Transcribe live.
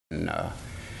And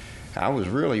I was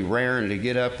really raring to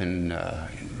get up and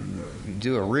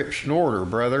do a rip snorter,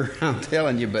 brother. I'm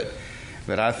telling you,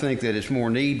 but I think that it's more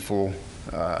needful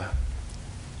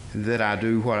that I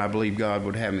do what I believe God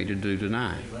would have me to do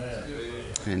tonight.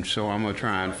 And so I'm going to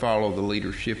try and follow the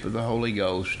leadership of the Holy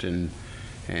Ghost, and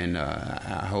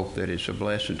I hope that it's a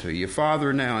blessing to you.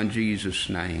 Father, now in Jesus'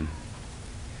 name,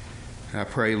 I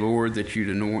pray, Lord, that you'd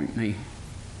anoint me.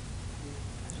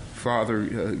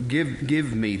 Father,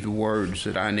 give me the words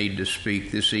that I need to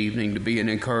speak this evening to be an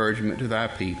encouragement to thy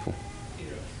people.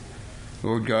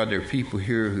 Lord God, there are people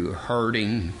here who are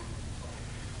hurting.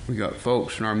 We got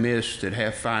folks in our midst that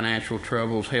have financial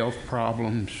troubles, health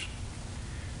problems.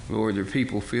 Lord, there are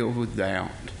people filled with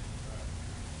doubt.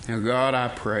 Now, God, I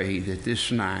pray that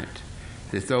this night,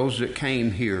 that those that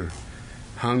came here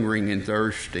hungering and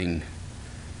thirsting,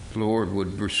 Lord,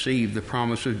 would receive the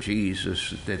promise of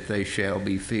Jesus that they shall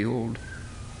be filled.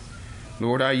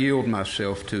 Lord, I yield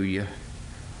myself to you,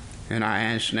 and I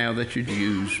ask now that you'd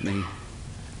use me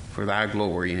for thy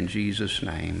glory in Jesus'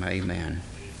 name. Amen.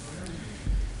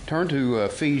 Turn to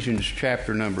Ephesians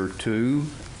chapter number 2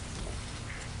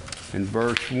 and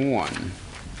verse 1.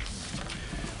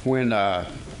 When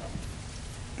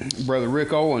Brother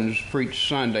Rick Owens preached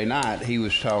Sunday night, he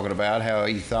was talking about how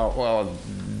he thought, well,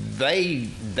 they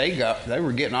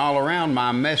were getting all around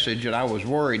my message, and I was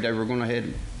worried they were going to head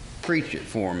and preach it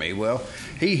for me. Well,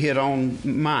 he hit on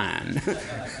mine.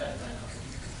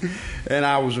 And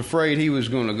I was afraid he was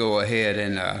going to go ahead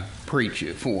and preach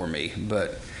it for me.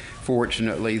 But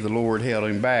fortunately, the Lord held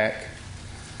him back.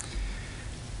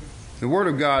 The Word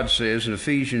of God says in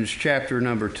Ephesians chapter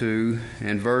number 2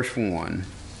 and verse 1,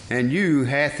 "And you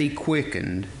hath he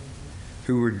quickened,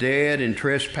 who were dead in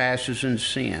trespasses and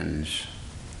sins,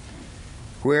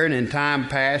 wherein in time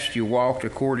past you walked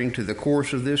according to the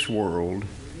course of this world,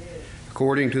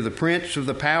 according to the prince of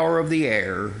the power of the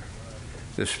air,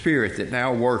 the spirit that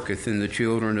now worketh in the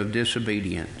children of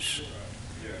disobedience,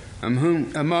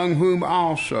 among whom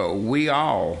also we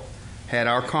all had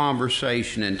our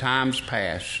conversation in times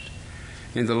past,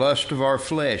 in the lust of our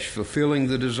flesh, fulfilling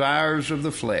the desires of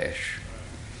the flesh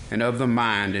and of the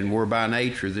mind, and were by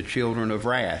nature the children of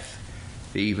wrath,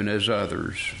 even as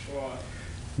others.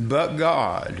 But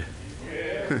God,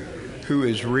 who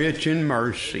is rich in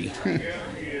mercy,"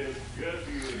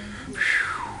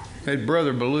 as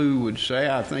Brother Ballou would say,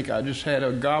 I think I just had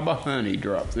a gob of honey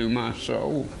drop through my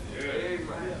soul.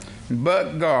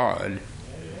 But God,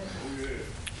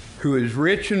 who is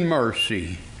rich in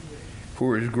mercy,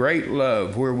 for his great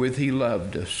love wherewith he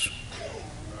loved us,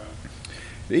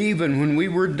 even when we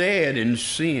were dead in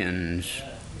sins,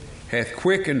 hath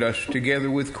quickened us together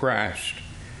with Christ.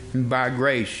 And by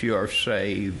grace you are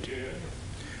saved,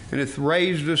 and hath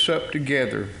raised us up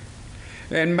together,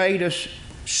 and made us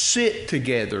sit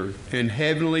together in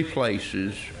heavenly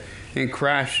places in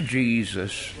Christ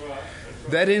Jesus,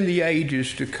 that in the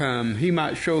ages to come he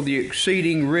might show the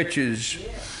exceeding riches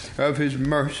of his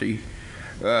mercy,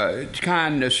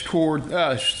 kindness toward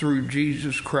us through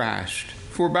Jesus Christ.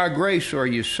 For by grace are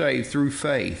you saved through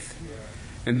faith,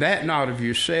 and that not of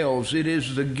yourselves, it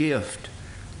is the gift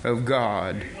of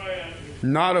God,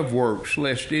 not of works,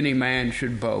 lest any man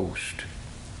should boast.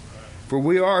 For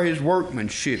we are his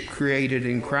workmanship, created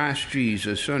in Christ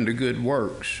Jesus unto good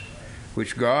works,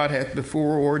 which God hath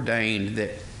before ordained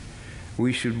that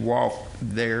we should walk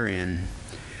therein.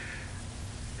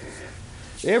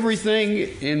 Everything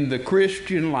in the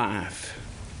Christian life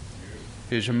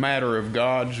is a matter of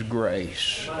God's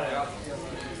grace.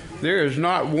 There is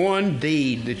not one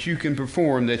deed that you can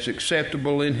perform that's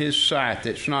acceptable in his sight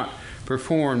that's not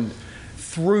performed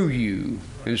through you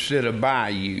instead of by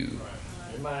you.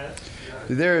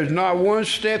 There is not one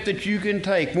step that you can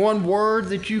take, one word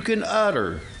that you can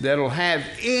utter that'll have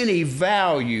any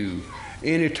value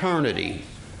in eternity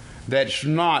that's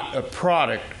not a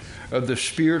product of the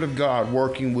Spirit of God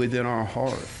working within our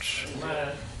hearts.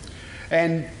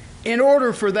 And in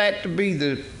order for that to be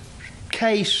the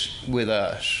case with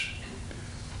us,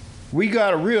 we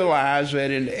got to realize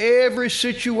that in every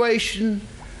situation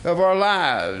of our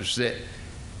lives that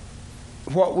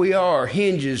what we are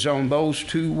hinges on those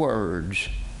two words,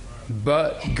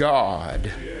 but God.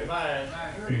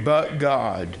 But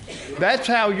God. That's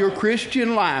how your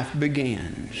Christian life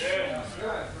begins.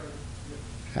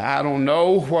 I don't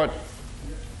know what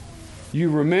you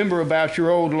remember about your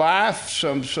old life.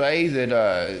 Some say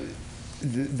that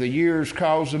the years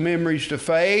cause the memories to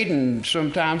fade, and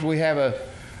sometimes we have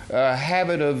a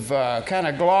habit of kind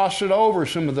of glossing over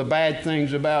some of the bad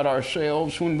things about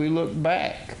ourselves when we look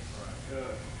back.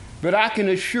 But I can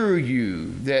assure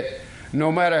you that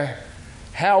no matter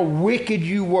how wicked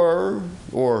you were,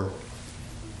 or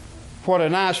what a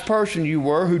nice person you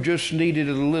were who just needed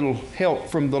a little help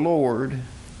from the Lord.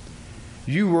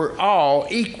 You were all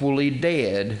equally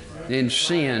dead in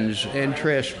sins and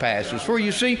trespasses. For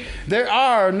you see, there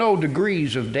are no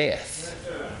degrees of death.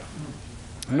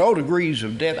 No degrees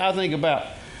of death. I think about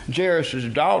Jairus'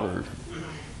 daughter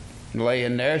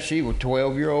laying there. She was a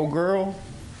 12-year-old girl.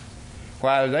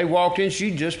 While they walked in,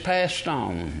 she just passed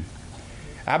on.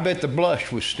 I bet the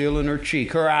blush was still in her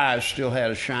cheek. Her eyes still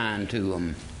had a shine to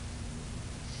them.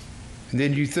 And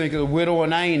then you think of the widow of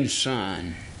Nain's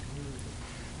son.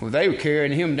 Well, they were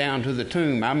carrying him down to the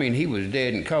tomb. I mean, he was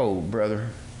dead and cold, brother.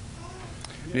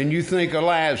 Then you think of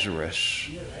Lazarus.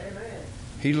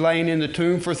 He's laying in the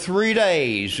tomb for 3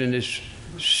 days, and his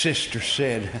sister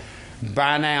said,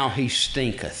 "By now he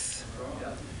stinketh."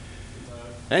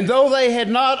 And though they had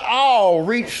not all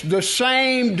reached the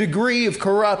same degree of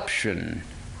corruption,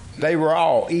 they were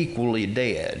all equally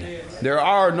dead. There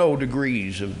are no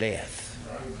degrees of death.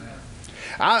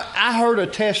 I heard a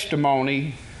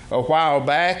testimony a while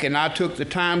back, and I took the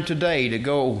time today to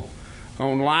go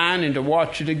online and to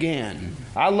watch it again.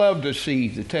 I love to see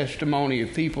the testimony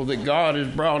of people that God has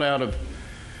brought out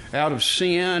of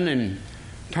sin and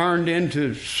turned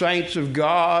into saints of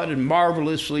God and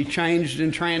marvelously changed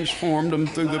and transformed them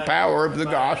through the power of the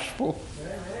gospel.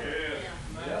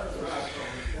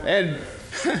 And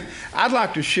I'd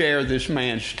like to share this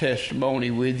man's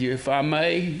testimony with you, if I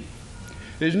may.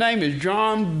 His name is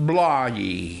John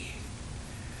Blahyi.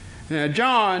 Now,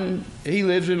 John, he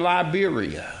lives in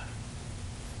Liberia.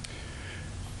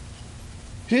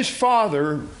 His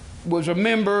father was a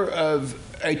member of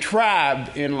a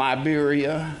tribe in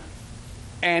Liberia,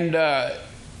 and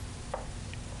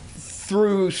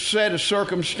through a set of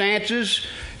circumstances,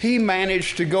 he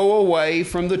managed to go away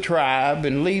from the tribe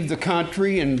and leave the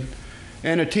country and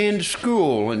attend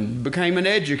school, and became an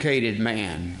educated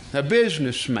man, a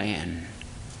businessman.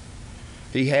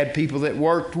 He had people that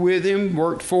worked with him,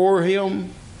 worked for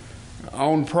him,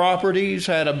 owned properties,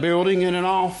 had a building and an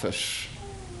office.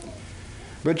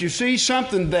 But you see,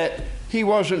 something that he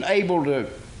wasn't able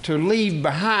to leave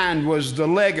behind was the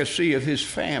legacy of his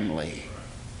family.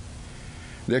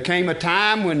 There came a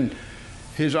time when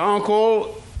his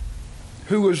uncle,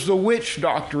 who was the witch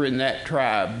doctor in that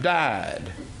tribe,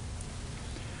 died.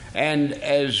 And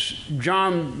as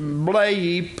John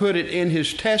Blahyi put it in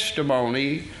his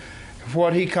testimony,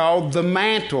 what he called the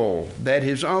mantle that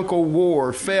his uncle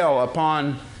wore fell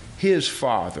upon his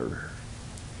father.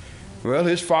 Well,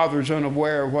 his father's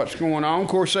unaware of what's going on. Of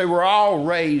course, they were all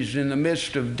raised in the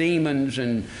midst of demons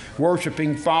and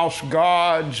worshiping false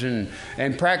gods and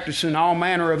practicing all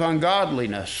manner of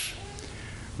ungodliness.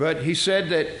 But he said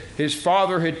that his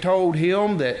father had told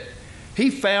him that he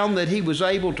found that he was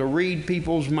able to read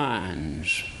people's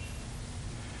minds.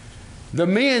 The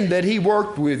men that he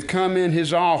worked with come in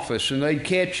his office and they'd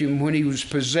catch him when he was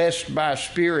possessed by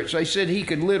spirits. They said he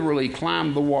could literally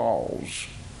climb the walls.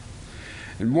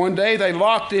 And one day they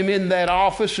locked him in that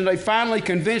office, and they finally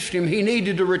convinced him he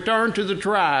needed to return to the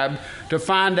tribe to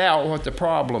find out what the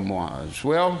problem was.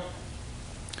 Well,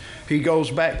 he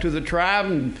goes back to the tribe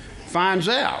and finds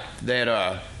out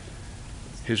that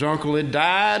his uncle had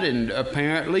died, and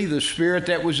apparently the spirit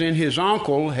that was in his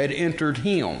uncle had entered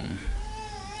him.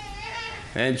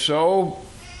 And so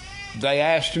they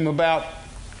asked him about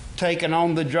taking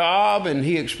on the job, and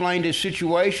he explained his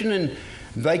situation, and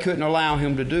they couldn't allow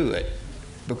him to do it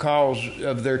because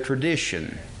of their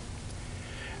tradition.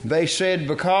 They said,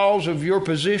 because of your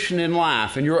position in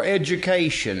life and your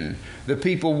education, the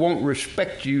people won't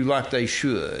respect you like they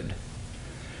should.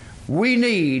 We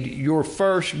need your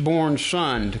firstborn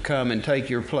son to come and take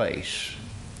your place.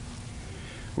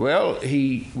 Well,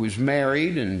 he was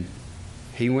married, and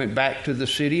he went back to the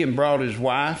city and brought his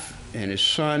wife and his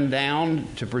son down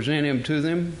to present him to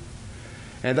them.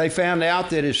 And they found out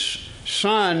that his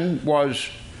son was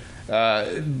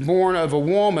born of a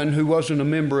woman who wasn't a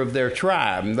member of their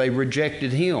tribe, and they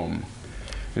rejected him.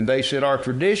 And they said, our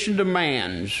tradition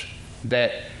demands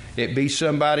that it be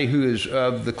somebody who is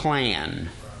of the clan.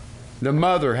 The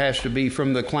mother has to be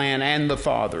from the clan and the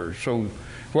father. So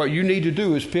what you need to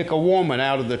do is pick a woman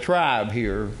out of the tribe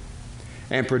here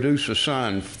and produce a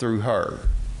son through her.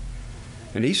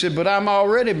 And he said, but I'm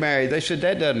already married. They said,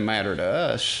 that doesn't matter to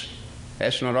us.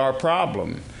 That's not our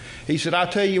problem. He said, I'll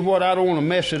tell you what, I don't want to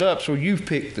mess it up, so you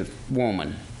pick the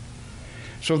woman.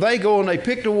 So they go and they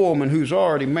picked a woman who's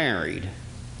already married.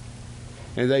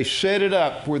 And they set it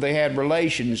up where they had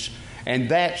relations, and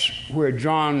that's where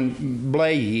John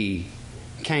Blahyi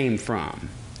came from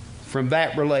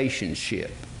that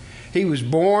relationship. He was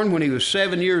born when he was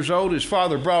 7 years old. His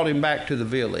father brought him back to the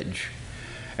village.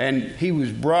 And he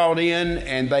was brought in,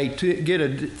 and they get a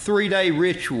 3-day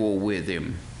ritual with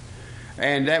him.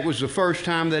 And that was the first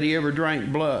time that he ever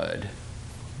drank blood.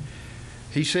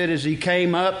 He said as he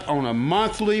came up on a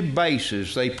monthly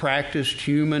basis, they practiced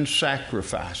human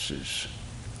sacrifices.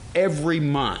 Every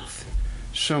month,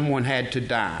 someone had to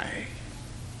die.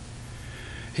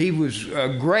 He was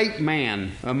a great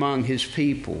man among his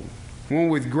people, one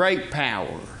with great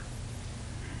power.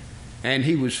 And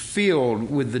he was filled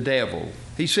with the devil.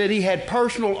 He said he had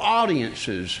personal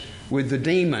audiences with the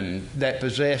demon that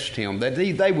possessed him, that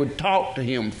they would talk to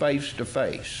him face to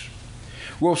face.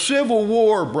 Well, civil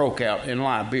war broke out in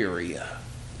Liberia.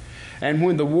 And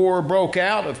when the war broke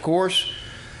out, of course,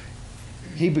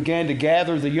 he began to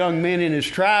gather the young men in his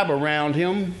tribe around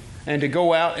him and to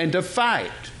go out and to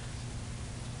fight.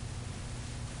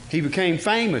 He became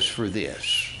famous for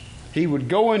this. He would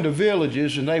go into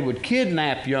villages and they would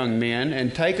kidnap young men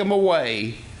and take them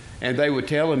away, and they would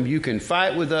tell them, you can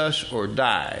fight with us or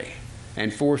die,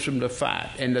 and force them to fight.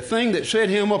 And the thing that set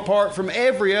him apart from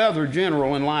every other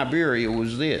general in Liberia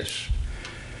was this.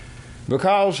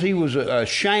 Because he was a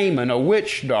shaman, a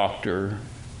witch doctor,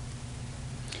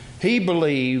 he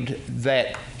believed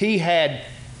that he had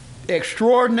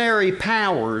extraordinary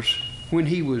powers when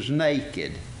he was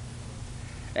naked.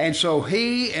 And so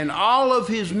he and all of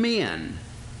his men,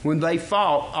 when they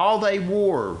fought, all they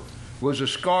wore was a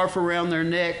scarf around their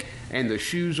neck and the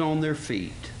shoes on their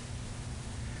feet.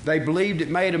 They believed it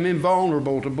made them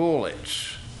invulnerable to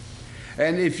bullets.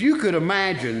 And if you could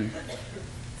imagine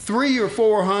 300 or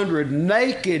 400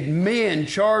 naked men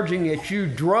charging at you,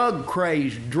 drug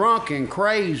crazed, drunk and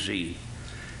crazy,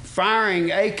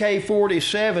 firing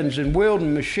AK-47s and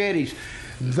wielding machetes,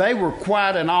 they were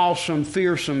quite an awesome,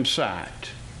 fearsome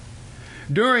sight.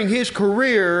 During his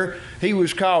career, he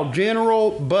was called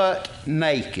General Butt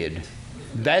Naked.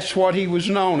 That's what he was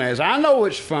known as. I know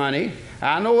it's funny,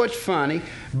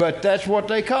 but that's what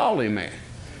they called him at.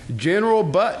 General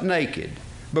Butt Naked,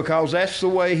 because that's the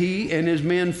way he and his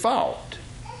men fought.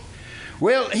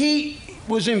 Well, he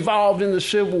was involved in the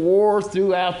Civil War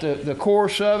throughout the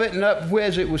course of it, and up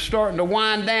as it was starting to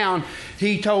wind down,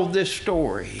 he told this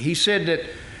story. He said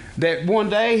that one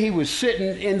day he was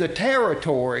sitting in the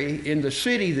territory in the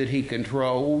city that he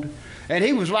controlled, and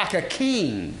he was like a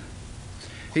king.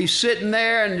 He's sitting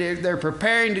there, and they're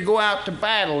preparing to go out to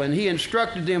battle, and he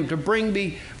instructed them to bring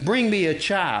me a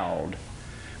child.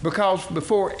 Because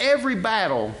before every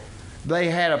battle, they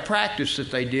had a practice that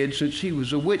they did since he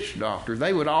was a witch doctor.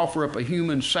 They would offer up a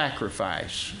human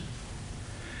sacrifice.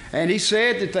 And he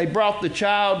said that they brought the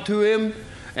child to him,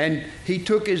 and he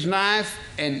took his knife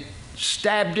and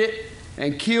stabbed it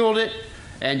and killed it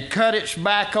and cut its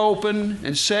back open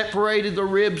and separated the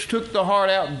ribs, took the heart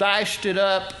out, diced it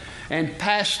up, and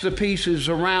passed the pieces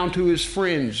around to his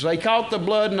friends. They caught the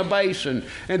blood in a basin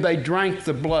and they drank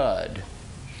the blood.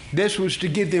 This was to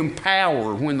give them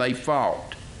power when they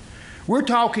fought. We're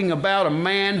talking about a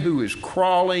man who is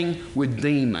crawling with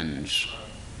demons.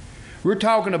 We're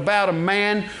talking about a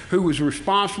man who was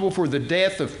responsible for the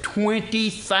death of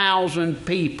 20,000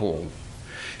 people.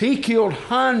 He killed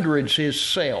hundreds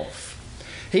himself.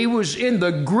 He was in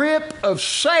the grip of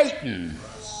Satan,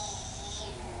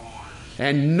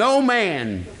 and no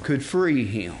man could free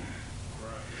him.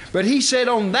 But he said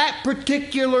on that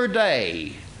particular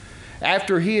day,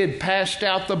 after he had passed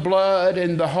out the blood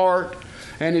and the heart,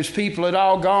 and his people had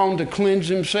all gone to cleanse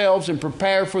themselves and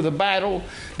prepare for the battle,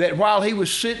 that while he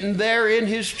was sitting there in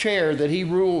his chair that he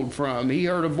ruled from, he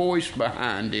heard a voice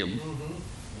behind him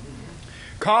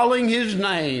calling his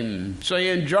name,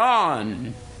 saying,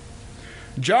 "John,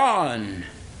 John."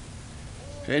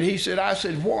 And he said, I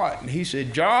said, "What?" And he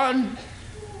said, "John,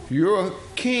 you're a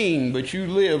king, but you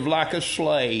live like a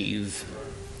slave."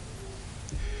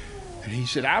 And he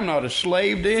said, "I'm not a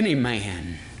slave to any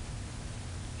man."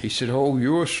 He said, "Oh,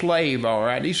 you're a slave, all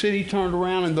right." He said he turned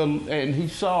around and he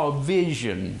saw a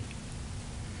vision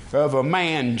of a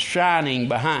man shining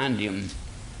behind him.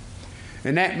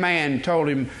 And that man told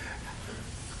him,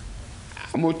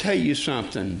 "I'm going to tell you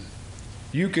something.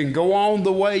 You can go on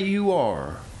the way you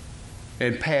are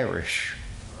and perish,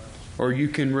 or you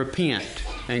can repent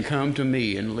and come to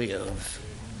me and live."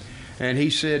 And he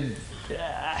said,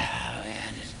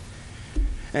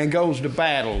 and goes to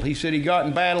battle. He said he got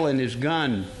in battle and his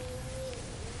gun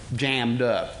jammed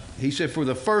up. He said for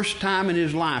the first time in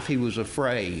his life he was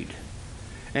afraid.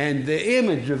 And the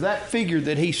image of that figure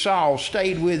that he saw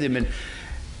stayed with him. And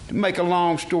to make a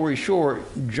long story short,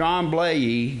 John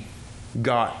Blahey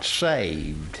got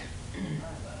saved.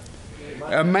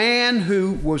 A man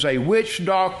who was a witch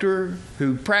doctor,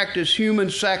 who practiced human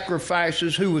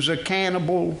sacrifices, who was a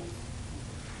cannibal,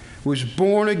 was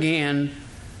born again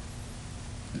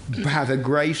by the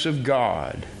grace of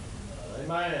God.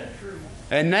 Amen.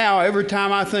 And now every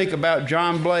time I think about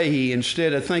John Blahey,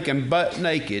 instead of thinking butt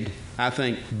naked, I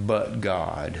think but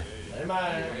God.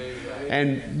 Amen.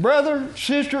 And brother,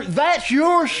 sister, that's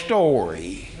your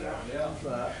story.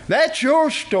 That's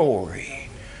your story.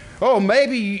 Oh,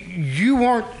 maybe you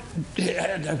weren't.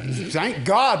 Thank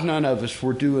God none of us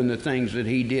were doing the things that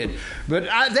he did. But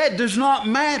that does not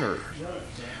matter.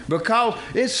 Because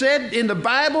it said in the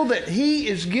Bible that he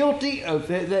is guilty of,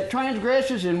 that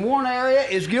transgresses in one area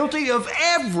is guilty of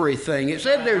everything. It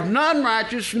said there's none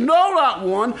righteous, no, not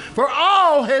one, for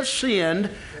all have sinned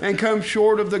and come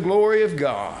short of the glory of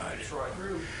God.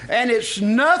 And it's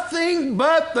nothing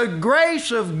but the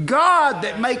grace of God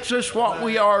that makes us what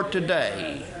we are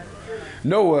today.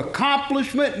 No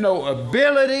accomplishment, no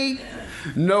ability,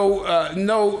 no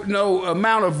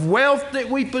amount of wealth that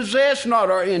we possess,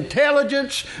 not our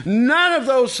intelligence. None of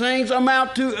those things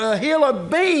amount to a hill of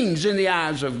beans in the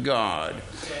eyes of God.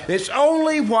 It's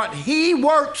only what he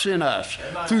works in us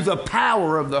through the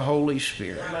power of the Holy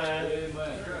Spirit.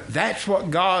 That's what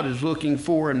God is looking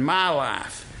for in my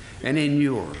life and in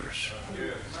yours.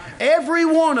 Every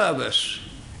one of us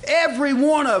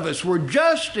were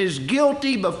just as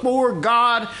guilty before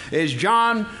God as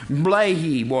John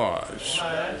Blahey was.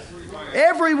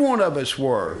 Every one of us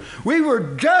were. We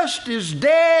were just as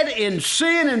dead in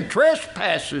sin and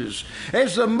trespasses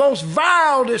as the most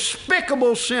vile,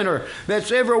 despicable sinner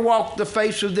that's ever walked the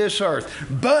face of this earth.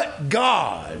 But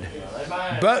God.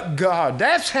 But God.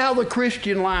 That's how the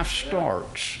Christian life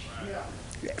starts.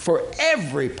 For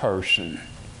every person.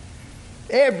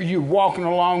 You're walking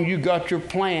along, you got your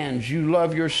plans, you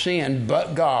love your sin,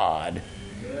 but God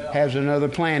has another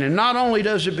plan. And not only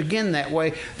does it begin that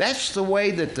way, that's the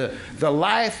way that the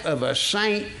life of a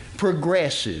saint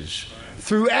progresses.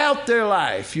 Throughout their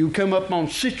life, you come up on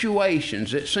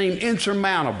situations that seem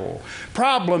insurmountable,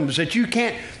 problems that you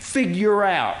can't figure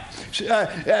out,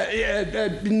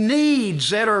 needs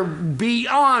that are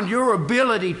beyond your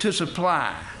ability to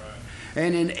supply.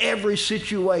 And in every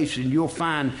situation, you'll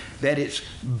find that it's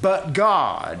but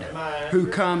God who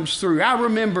comes through. I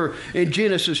remember in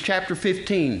Genesis chapter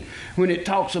 15 when it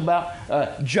talks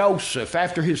about Joseph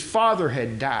after his father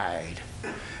had died.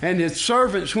 And his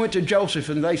servants went to Joseph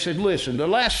and they said, listen, the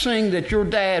last thing that your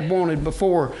dad wanted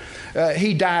before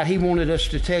he died, he wanted us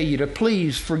to tell you to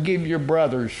please forgive your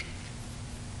brothers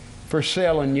for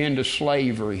selling you into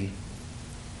slavery.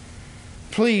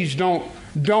 Please don't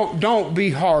be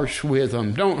harsh with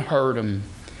them. Don't hurt them.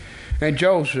 And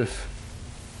Joseph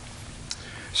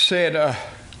said,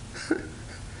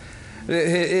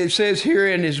 it says here,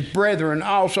 and his brethren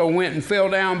also went and fell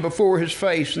down before his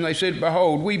face, and they said,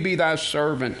 behold, we be thy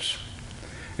servants.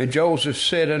 And Joseph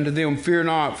said unto them, fear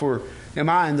not, for am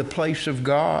I in the place of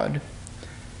God?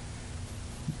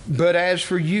 But as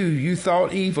for you, you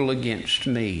thought evil against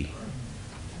me.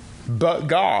 But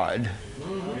God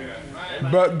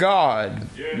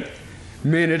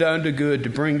meant it unto good to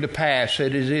bring to pass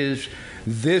that it is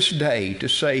this day to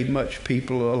save much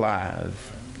people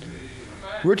alive.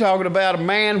 We're talking about a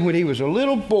man when he was a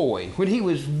little boy, when he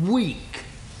was weak,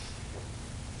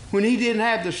 when he didn't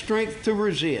have the strength to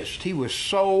resist. He was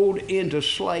sold into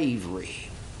slavery.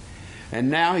 And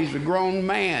now he's a grown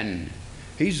man.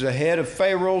 He's the head of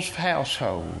Pharaoh's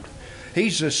household.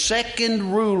 He's the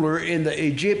second ruler in the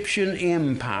Egyptian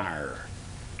empire.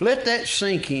 Let that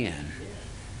sink in.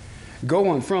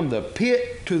 Going from the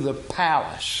pit to the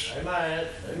palace. Amen.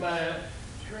 Amen.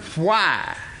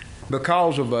 Why?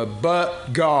 Because of a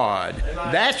but God.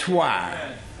 Amen. That's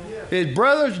why. His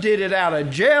brothers did it out of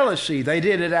jealousy. They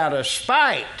did it out of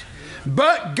spite.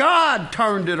 But God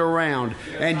turned it around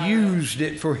and used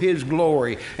it for His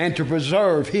glory and to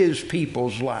preserve His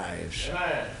people's lives.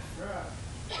 Amen.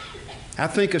 I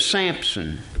think of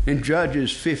Samson in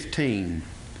Judges 15.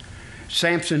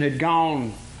 Samson had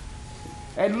gone,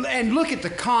 and look at the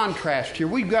contrast here.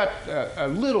 We've got a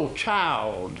little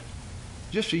child,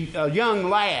 just a young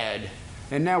lad,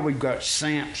 and now we've got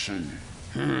Samson,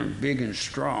 big and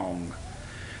strong.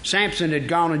 Samson had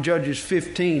gone in Judges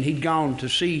 15. He'd gone to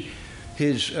see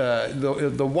his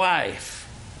the wife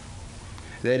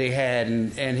that he had,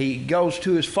 and he goes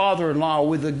to his father-in-law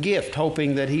with a gift,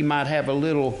 hoping that he might have a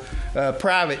little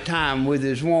private time with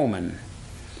his woman.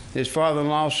 His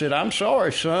father-in-law said, I'm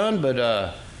sorry, son,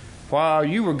 but while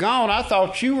you were gone, I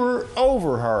thought you were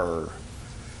over her.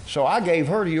 So I gave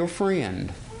her to your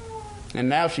friend, and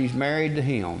now she's married to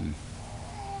him.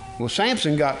 Well,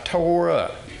 Samson got tore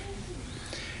up.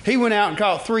 He went out and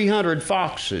caught 300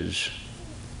 foxes,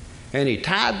 and he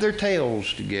tied their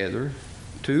tails together,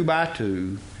 2 by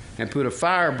 2, and put a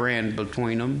firebrand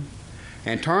between them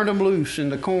and turned them loose in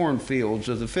the cornfields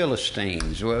of the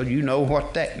Philistines. Well, you know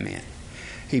what that meant.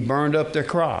 He burned up their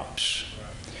crops.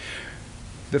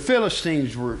 The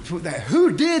Philistines were,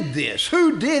 who did this?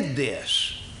 Who did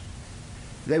this?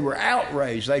 They were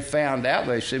outraged. They found out.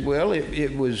 They said, well,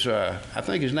 it was, I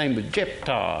think his name was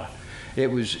Jephthah.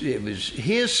 It was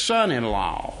his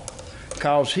son-in-law,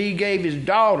 because he gave his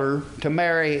daughter to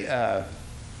marry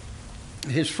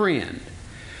his friend.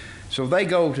 So they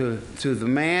go to the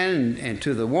man and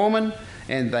to the woman,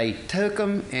 and they took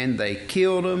them and they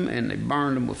killed them and they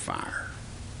burned them with fire.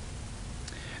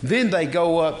 Then they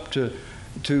go up to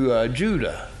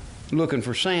Judah looking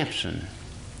for Samson,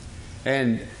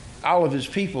 and all of his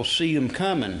people see him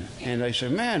coming, and they say,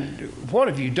 man, what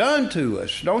have you done to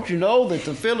us? Don't you know that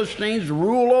the Philistines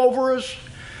rule over us?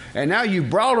 And now you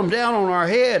brought them down on our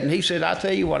head. And he said, I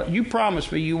tell you what, you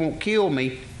promised me you won't kill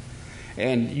me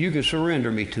and you can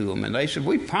surrender me to them. And they said,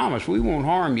 we promise we won't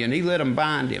harm you. And he let them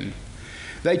bind him.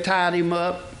 They tied him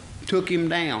up, took him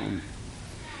down.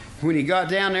 When he got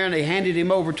down there and they handed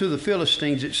him over to the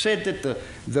Philistines, it said that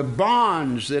the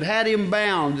bonds that had him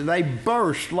bound, they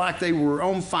burst like they were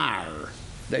on fire.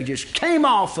 They just came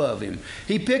off of him.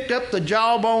 He picked up the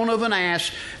jawbone of an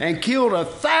ass and killed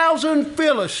 1,000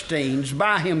 Philistines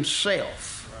by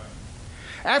himself.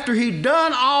 After he'd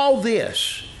done all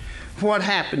this, what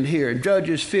happened here? In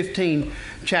Judges 15,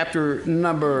 verse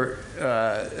number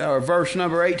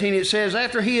 18, it says,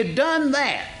 after he had done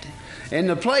that, in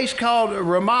the place called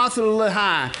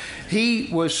Ramoth-Lehi, he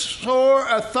was sore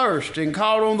athirst and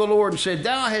called on the Lord and said,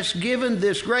 thou hast given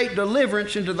this great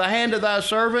deliverance into the hand of thy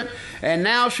servant, and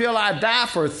now shall I die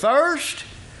for thirst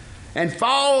and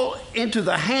fall into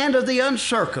the hand of the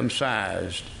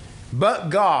uncircumcised. But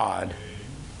God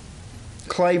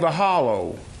clave a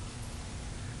hollow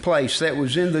place that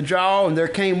was in the jaw, and there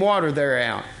came water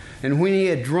thereout. And when he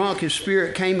had drunk, his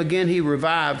spirit came again, he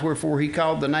revived, wherefore he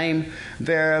called the name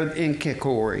thereof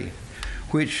Enkikkori,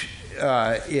 which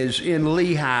is in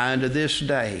Lehi unto this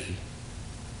day.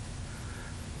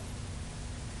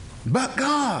 But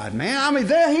God, man, I mean,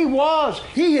 there he was.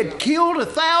 He had killed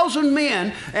 1,000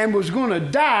 men and was going to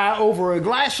die over a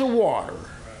glass of water.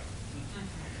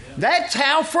 That's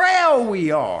how frail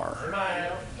we are.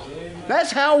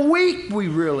 That's how weak we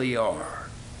really are.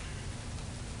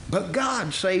 But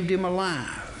God saved him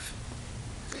alive.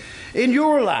 In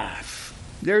your life,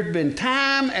 there's been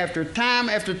time after time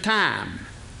after time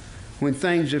when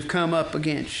things have come up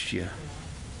against you.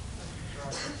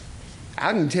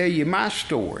 I can tell you my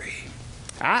story.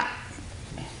 I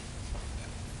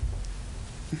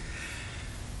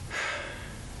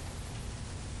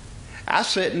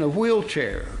sat in a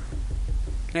wheelchair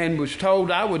and was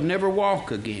told I would never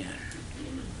walk again.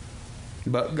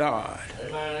 But God.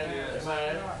 Amen.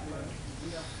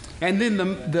 And then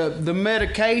the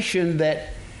medication that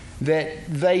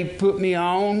they put me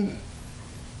on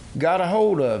got a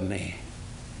hold of me.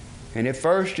 And at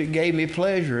first it gave me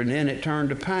pleasure, and then it turned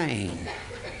to pain.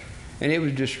 And it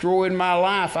was destroying my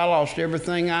life. I lost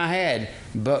everything I had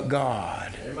but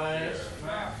God. Amen.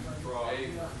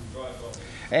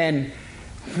 And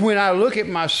when I look at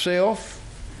myself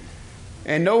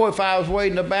and know if I was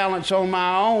weighing the balance on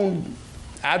my own,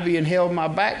 I'd be in hell, my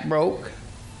back broke.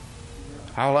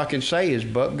 All I can say is,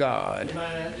 but God.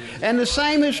 And the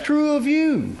same is true of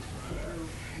you.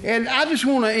 And I just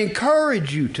want to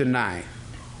encourage you tonight.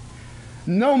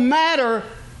 No matter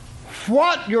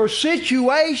what your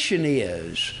situation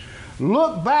is,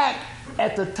 look back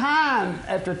at the time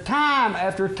after time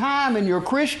after time in your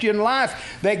Christian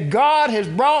life that God has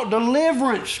brought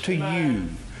deliverance to you.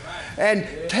 And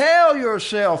tell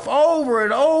yourself over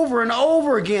and over and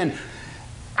over again,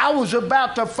 I was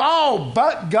about to fall,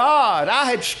 but God. I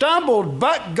had stumbled,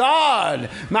 but God.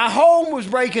 My home was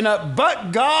breaking up,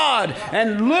 but God.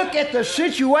 And look at the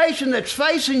situation that's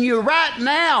facing you right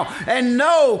now and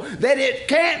know that it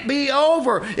can't be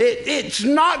over. It's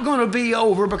not going to be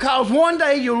over, because one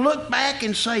day you'll look back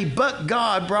and say, but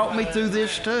God brought me through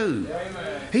this too.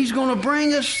 He's going to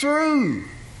bring us through.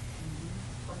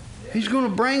 He's going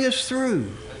to bring us through.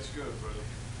 That's good, brother.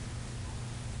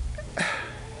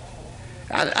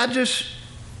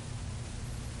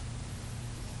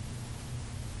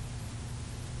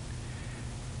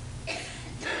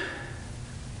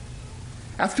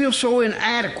 I feel so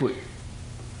inadequate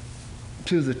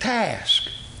to the task,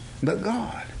 but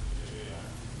God.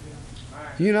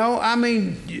 You know, I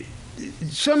mean,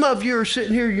 some of you are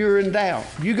sitting here, you're in doubt.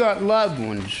 You got loved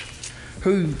ones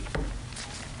who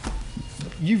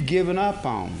you've given up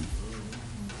on.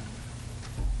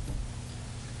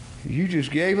 You just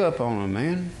gave up on them,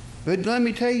 man. But let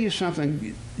me tell you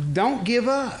something. Don't give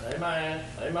up. Amen.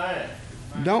 Amen.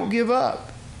 Don't give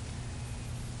up.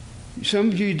 Some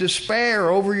of you despair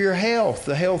over your health,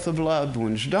 the health of loved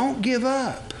ones. Don't give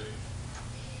up.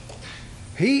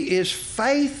 He is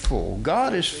faithful.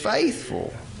 God is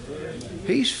faithful.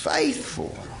 He's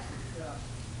faithful.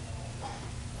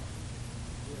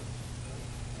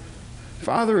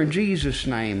 Father, in Jesus'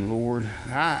 name, Lord,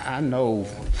 I know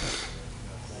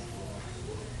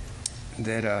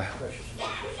that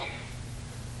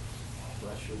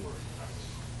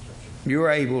you're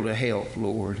able to help,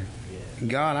 Lord.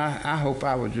 God, I hope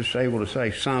I was just able to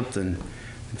say something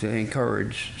to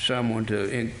encourage someone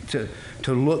to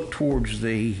look towards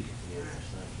Thee.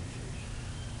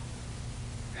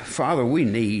 Father, we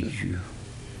need You.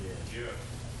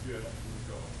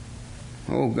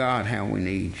 Oh God, how we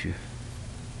need You.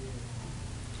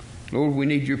 Lord, we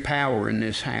need Your power in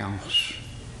this house.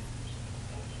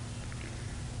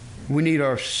 We need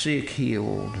our sick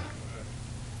healed.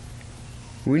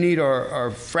 We need our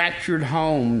fractured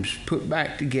homes put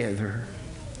back together.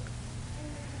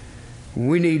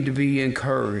 We need to be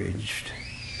encouraged.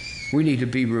 We need to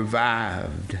be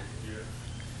revived.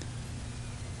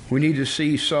 We need to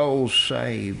see souls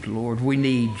saved, Lord. We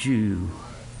need You.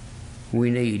 We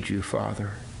need You,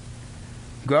 Father.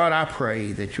 God, I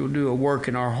pray that You'll do a work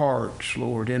in our hearts,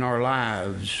 Lord, in our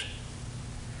lives.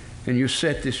 And You'll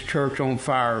set this church on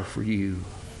fire for You.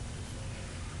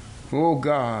 Oh,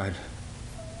 God.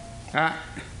 I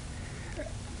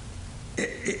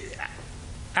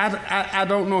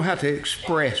don't know how to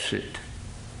express it,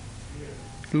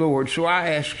 Lord, so I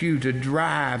ask You to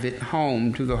drive it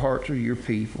home to the hearts of Your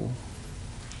people.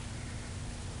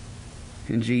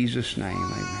 In Jesus' name,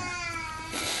 amen.